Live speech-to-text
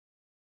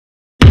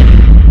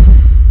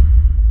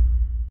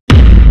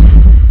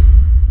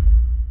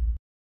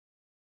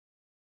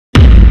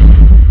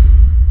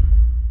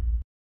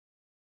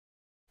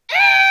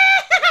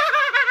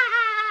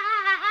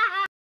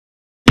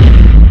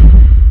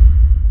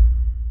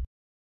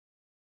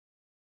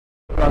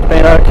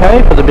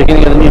UK for the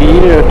beginning of the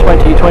new year of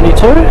 2022.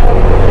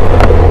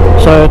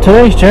 So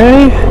today's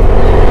journey,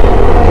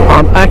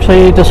 I'm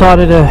actually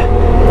decided to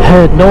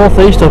head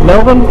northeast of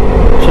Melbourne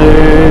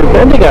to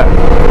Bendigo.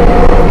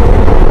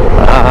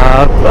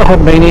 I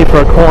haven't been here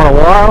for quite a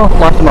while.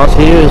 Last time I was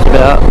here was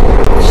about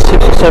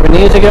 6 or 7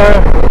 years ago.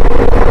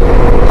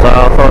 So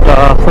I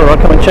thought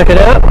I'd come and check it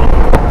out.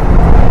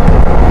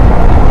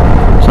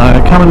 So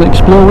come and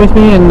explore with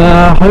me, and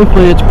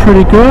hopefully it's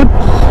pretty good.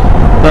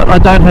 But I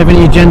don't have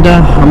any agenda.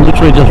 I'm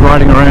literally just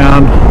riding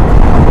around,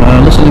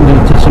 listening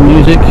to some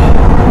music,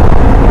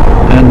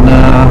 and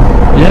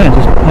yeah,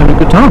 just having a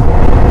good time.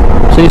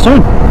 See you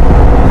soon.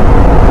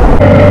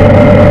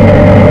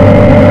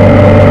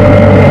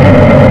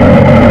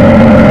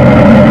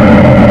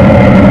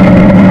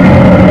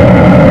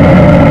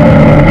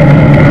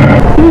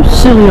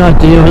 Whose silly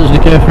idea was to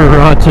go for a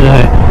ride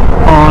today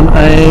on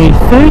a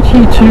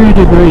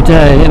 32-degree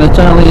day, and it's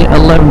only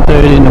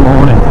 11:30 in the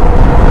morning?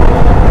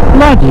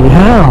 Bloody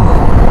hell.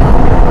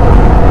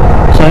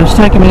 So it's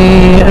taken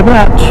me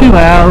about 2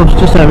 hours,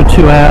 just over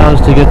 2 hours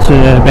to get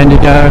to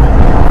Bendigo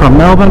from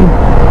Melbourne,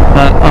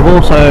 but I've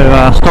also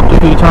stopped a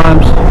few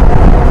times,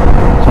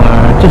 so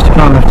just to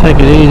kind of take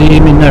it easy.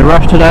 I'm in no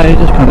rush today,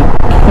 just kind of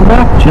kicking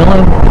back,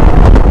 chilling.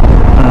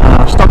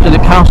 Stopped in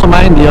at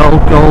Castlemaine, the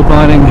old gold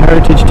mining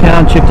heritage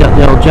town, checked out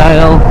the old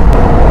jail.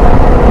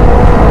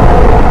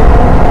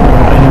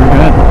 Here we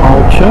go, the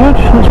old church.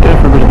 Let's go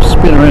for a bit of a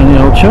spin around the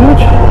old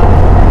church.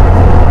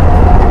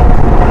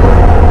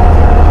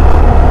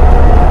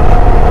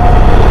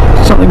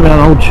 Something about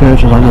old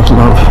churches I just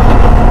love.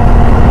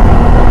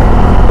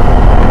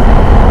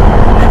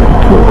 Pretty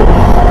cool.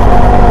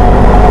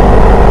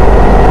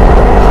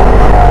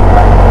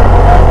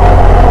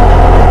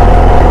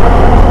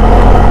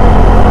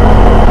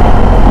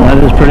 That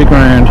is pretty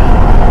grand.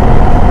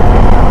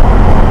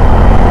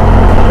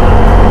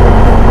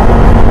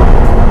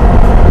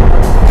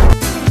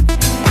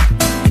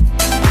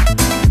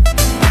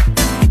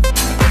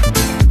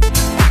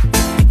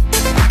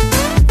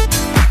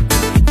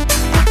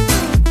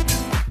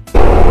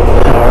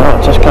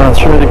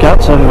 Through the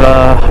guts of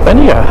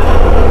Bendigo.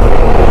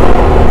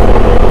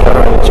 Go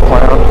around this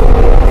cloud.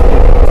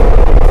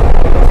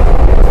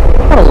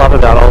 What I love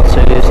about old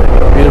cities, they've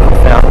got beautiful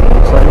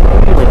fountains, they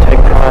really take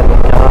pride in the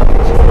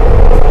gardens.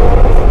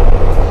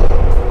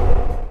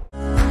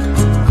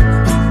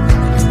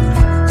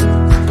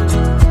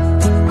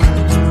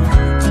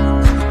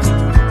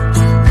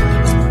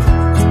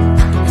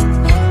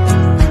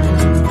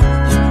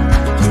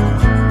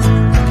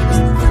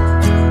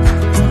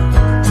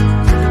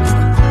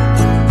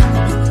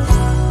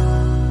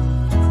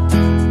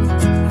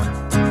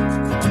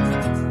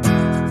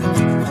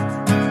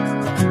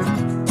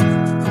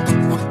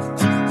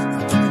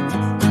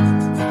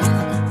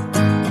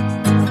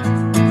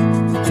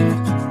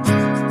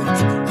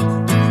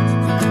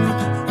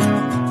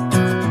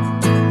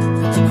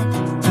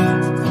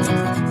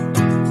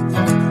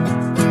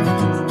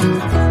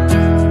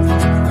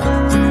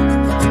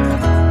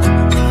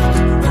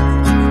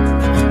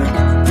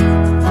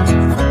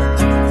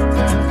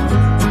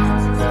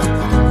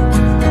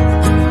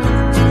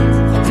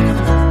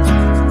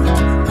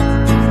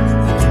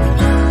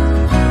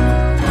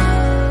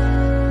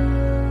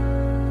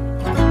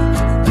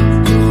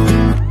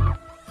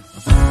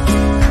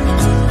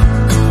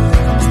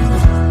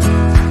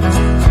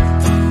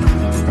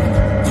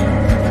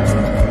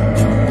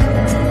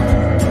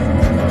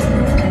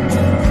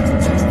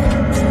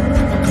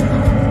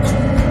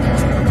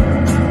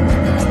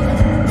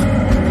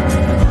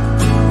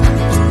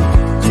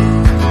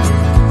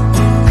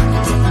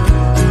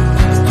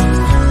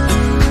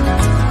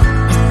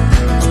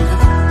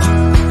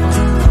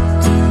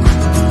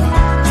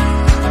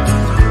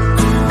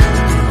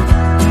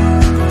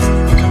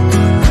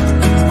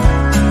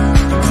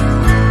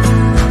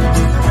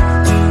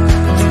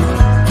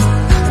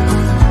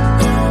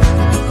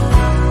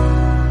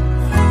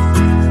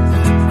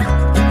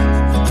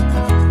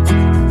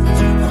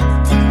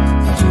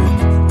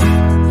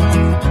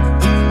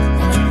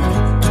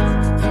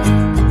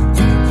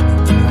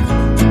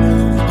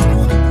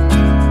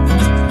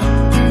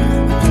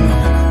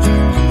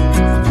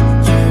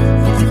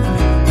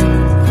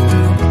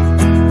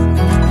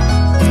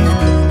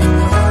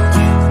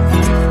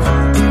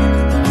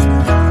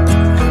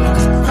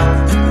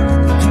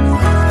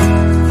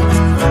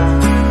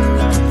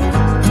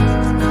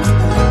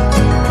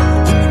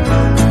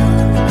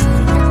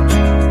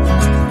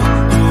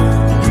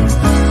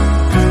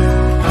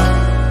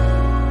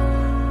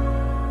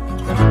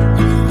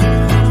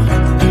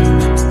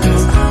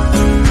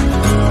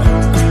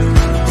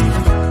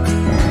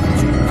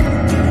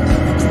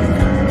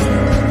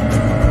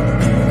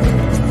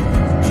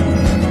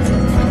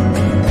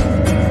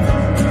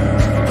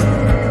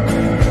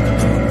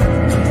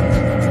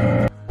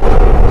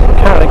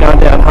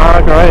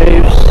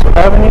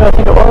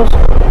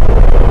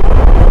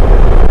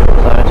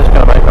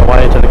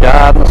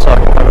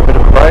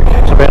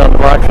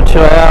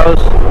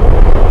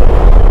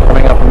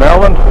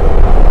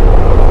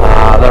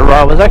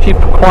 was actually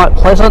quite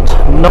pleasant.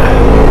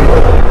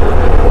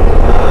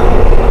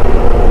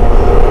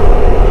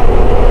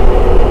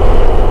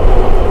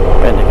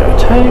 Bendigo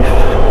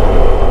TAFE.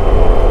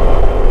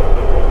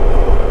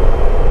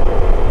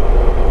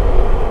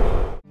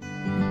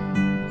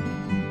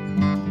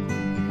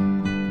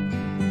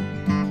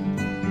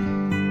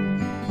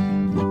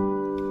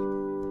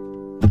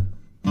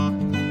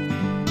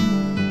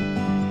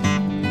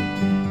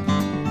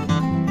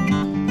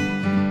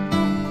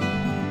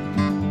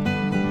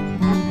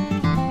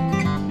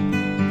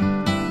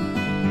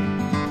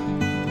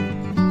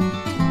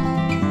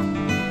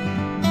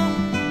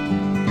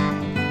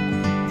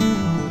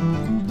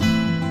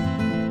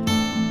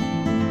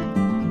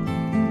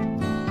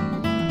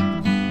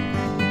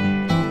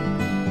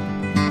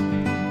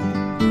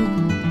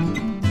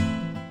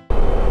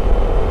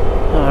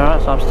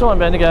 So I'm still in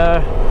Bendigo,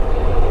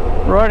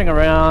 riding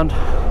around,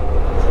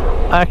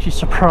 actually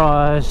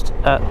surprised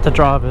at the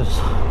drivers.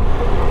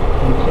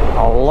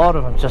 A lot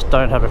of them just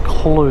don't have a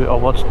clue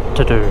of what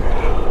to do.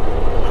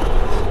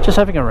 Just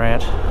having a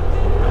rant.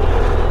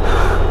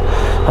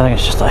 I think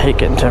it's just the heat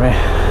getting to me.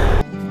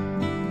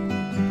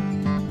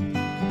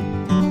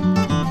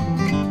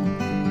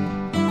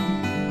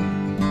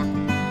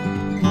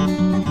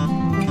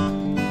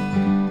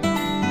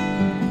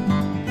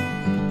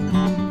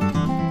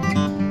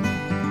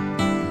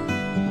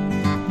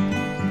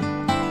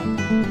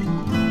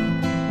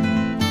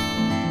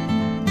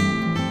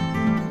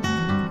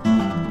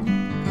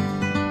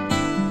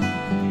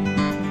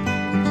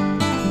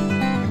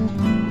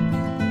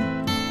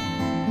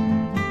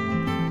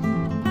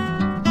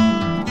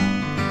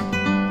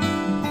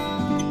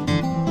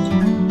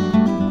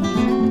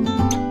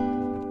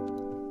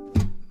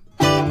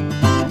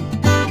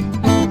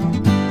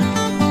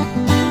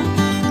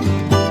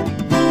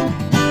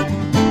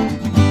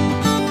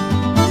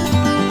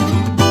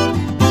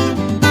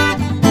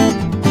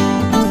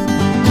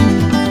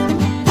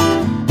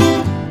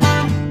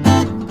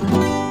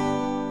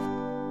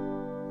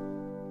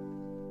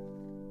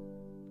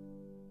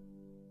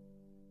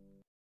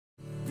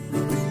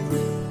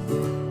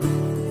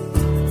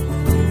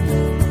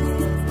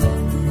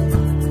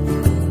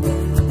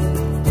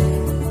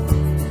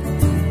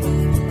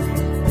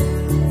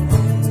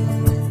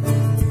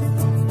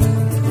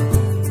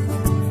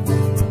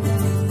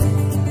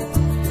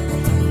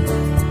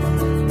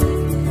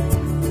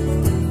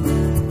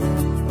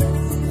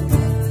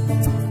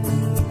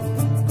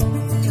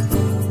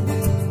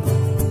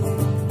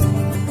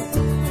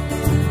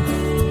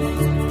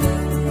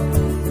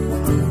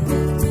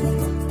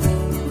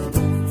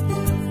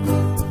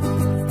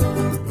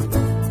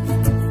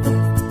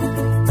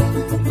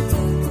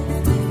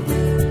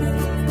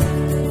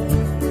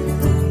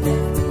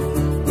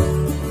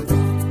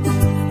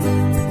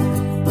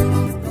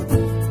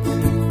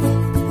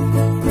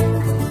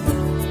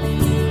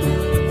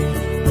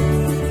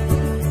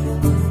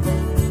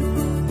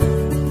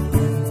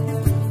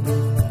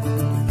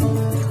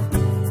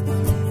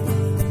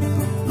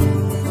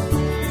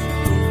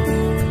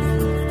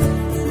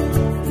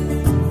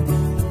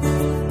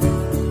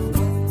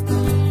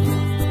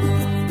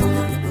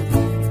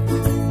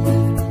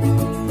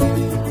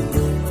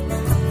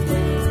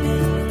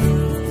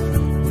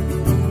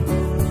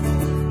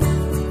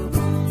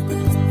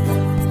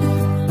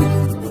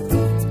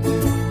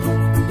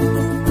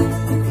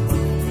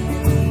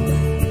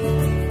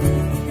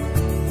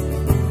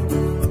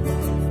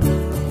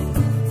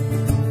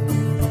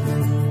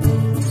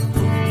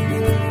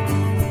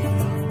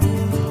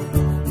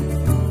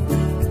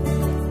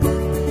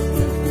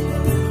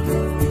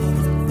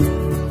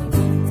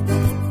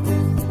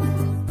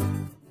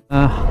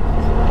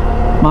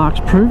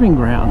 Mark's Proving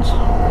Grounds.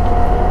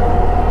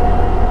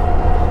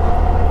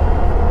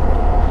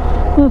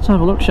 Let's have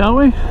a look, shall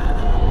we?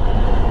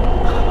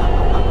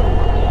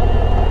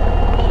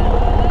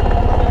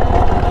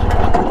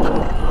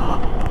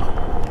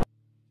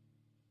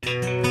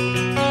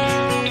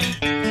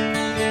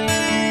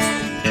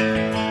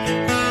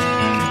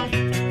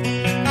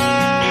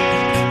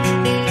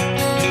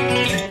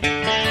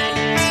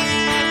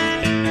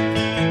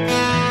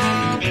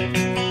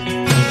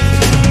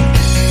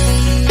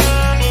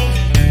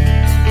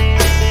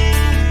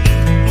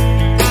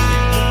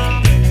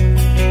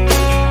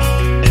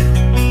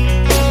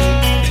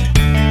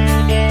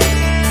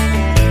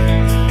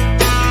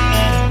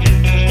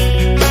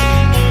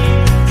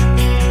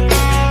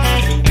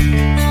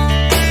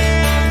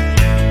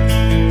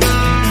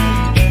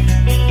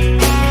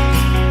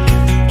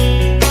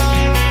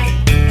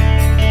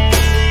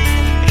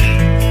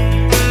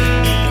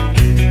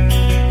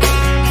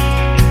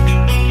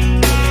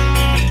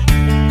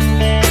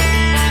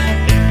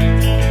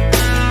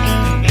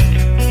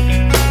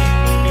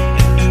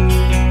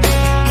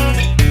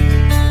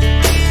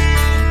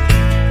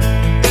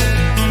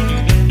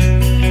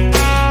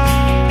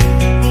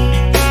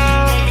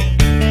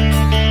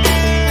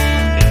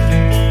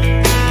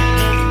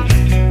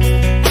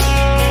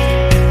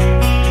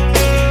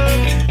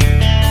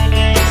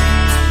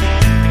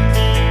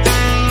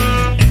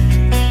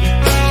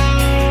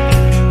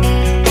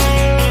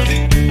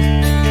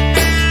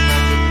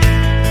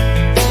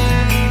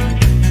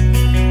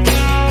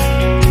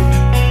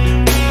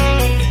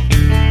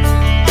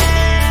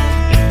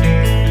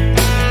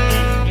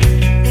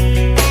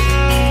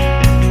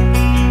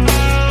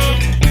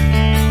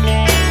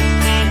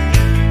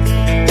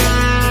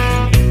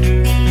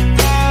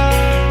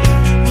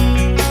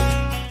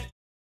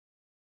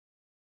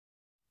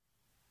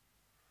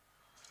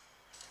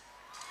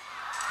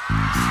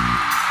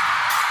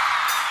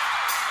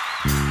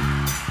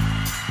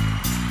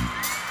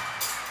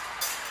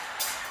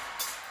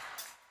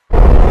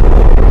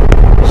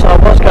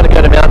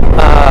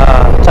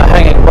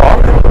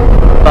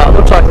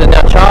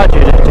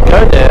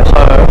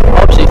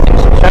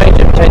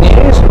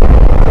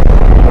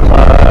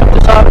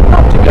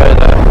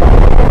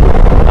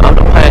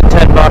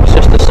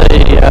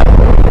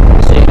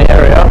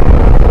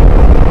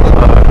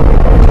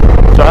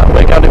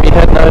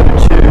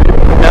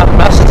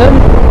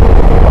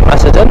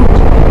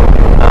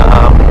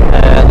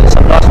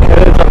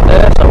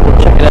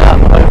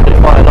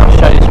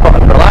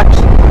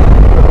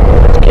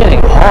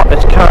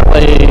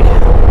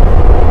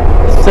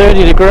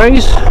 30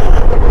 degrees,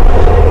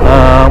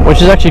 which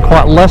is actually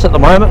quite less at the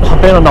moment.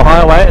 I've been on the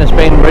highway and it's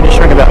been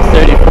registering about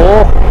 34,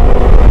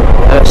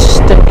 and it's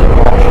stinking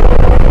hot.